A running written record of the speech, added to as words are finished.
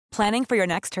Planning for your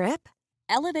next trip?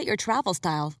 Elevate your travel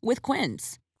style with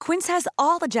Quince. Quince has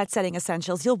all the jet-setting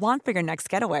essentials you'll want for your next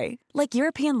getaway, like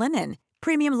European linen,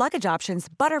 premium luggage options,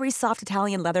 buttery soft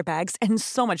Italian leather bags, and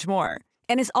so much more.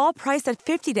 And is all priced at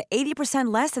 50 to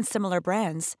 80% less than similar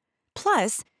brands.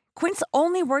 Plus, Quince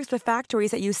only works with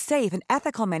factories that use safe and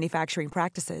ethical manufacturing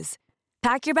practices.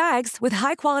 Pack your bags with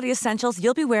high-quality essentials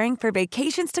you'll be wearing for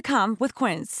vacations to come with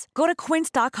Quince. Go to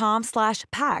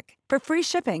quince.com/pack for free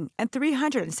shipping and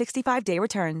 365-day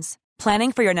returns.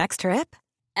 Planning for your next trip?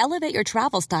 Elevate your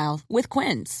travel style with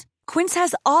Quince. Quince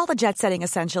has all the jet-setting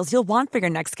essentials you'll want for your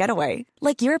next getaway,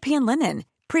 like European linen,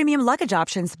 premium luggage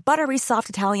options, buttery soft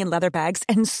Italian leather bags,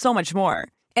 and so much more.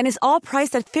 And is all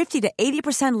priced at 50 to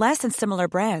 80% less than similar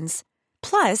brands.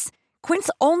 Plus,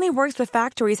 Quince only works with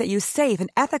factories that use safe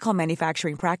and ethical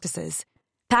manufacturing practices.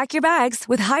 Pack your bags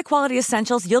with high-quality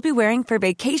essentials you'll be wearing for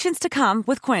vacations to come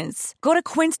with Quince. Go to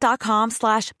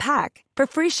quince.com/pack for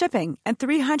free shipping and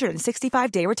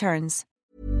 365-day returns.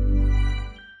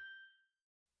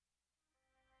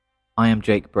 I am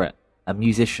Jake Brett, a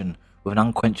musician with an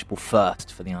unquenchable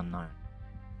thirst for the unknown.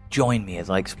 Join me as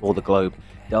I explore the globe,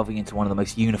 delving into one of the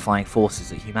most unifying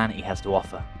forces that humanity has to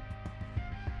offer.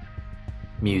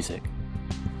 Music.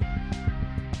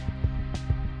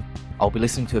 I'll be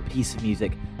listening to a piece of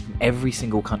music from every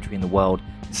single country in the world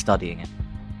and studying it.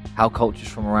 How cultures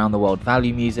from around the world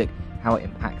value music, how it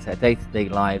impacts their day-to-day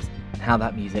lives, and how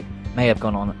that music may have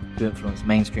gone on to influence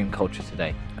mainstream culture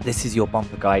today. This is your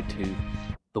bumper guide to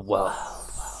the world.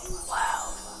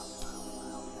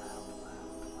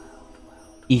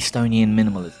 Estonian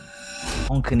minimalism,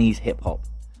 Tonkinese hip-hop,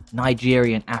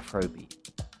 Nigerian Afrobeat,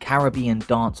 Caribbean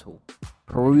dancehall,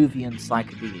 Peruvian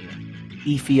psychedelia,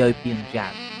 Ethiopian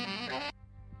jazz.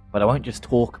 But I won't just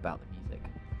talk about the music.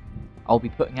 I'll be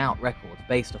putting out records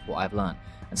based off what I've learned,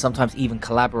 and sometimes even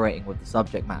collaborating with the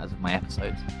subject matters of my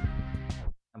episodes.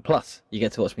 And plus, you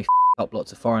get to watch me up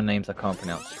lots of foreign names I can't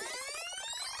pronounce.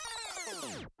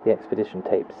 The Expedition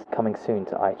tapes, coming soon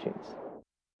to iTunes.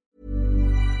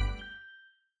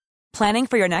 Planning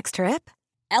for your next trip?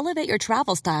 Elevate your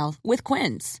travel style with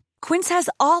Quince. Quince has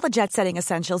all the jet-setting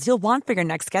essentials you'll want for your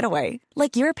next getaway,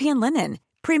 like European linen,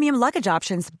 premium luggage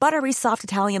options, buttery soft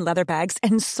Italian leather bags,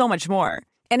 and so much more.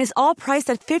 And is all priced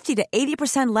at 50 to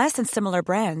 80% less than similar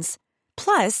brands.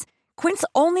 Plus, Quince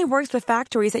only works with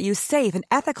factories that use safe and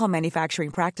ethical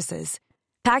manufacturing practices.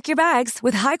 Pack your bags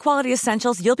with high-quality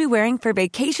essentials you'll be wearing for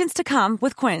vacations to come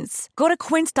with Quince. Go to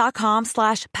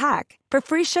quince.com/pack for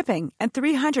free shipping and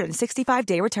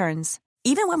 365-day returns.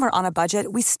 Even when we're on a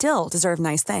budget, we still deserve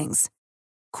nice things.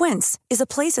 Quince is a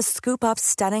place to scoop up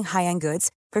stunning high-end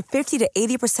goods for 50 to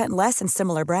 80% less than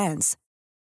similar brands.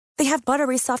 They have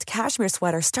buttery soft cashmere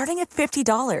sweaters starting at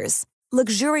 $50,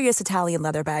 luxurious Italian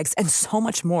leather bags, and so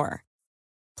much more.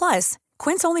 Plus,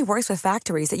 Quince only works with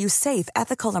factories that use safe,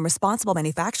 ethical, and responsible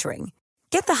manufacturing.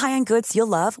 Get the high-end goods you'll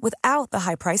love without the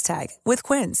high price tag with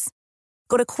Quince.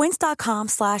 Go to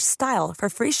quince.com/style for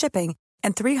free shipping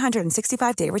and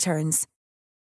 365-day returns.